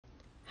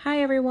Hi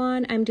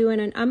everyone, I'm doing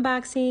an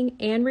unboxing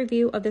and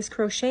review of this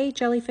Crochet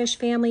Jellyfish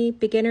Family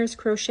Beginner's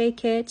Crochet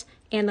Kit,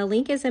 and the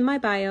link is in my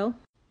bio.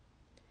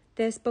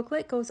 This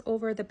booklet goes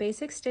over the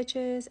basic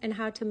stitches and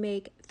how to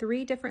make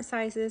 3 different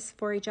sizes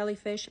for a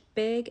jellyfish,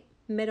 big,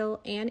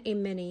 middle, and a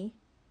mini.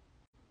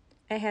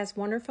 It has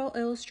wonderful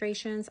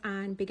illustrations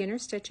on beginner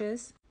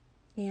stitches,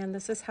 and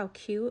this is how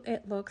cute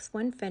it looks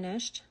when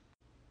finished.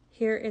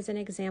 Here is an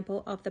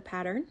example of the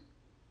pattern.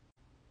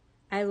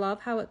 I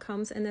love how it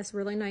comes in this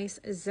really nice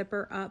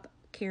zipper up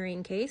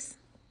carrying case,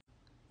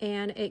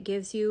 and it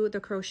gives you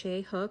the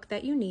crochet hook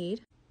that you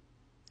need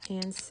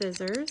and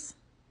scissors.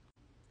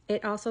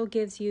 It also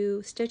gives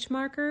you stitch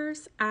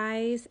markers,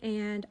 eyes,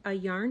 and a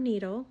yarn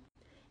needle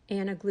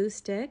and a glue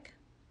stick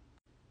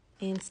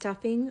and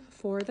stuffing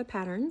for the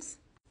patterns.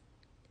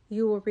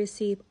 You will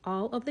receive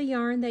all of the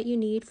yarn that you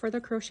need for the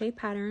crochet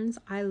patterns.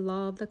 I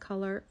love the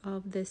color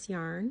of this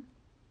yarn.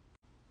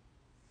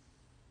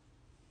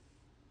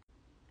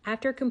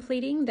 After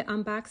completing the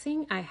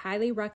unboxing, I highly recommend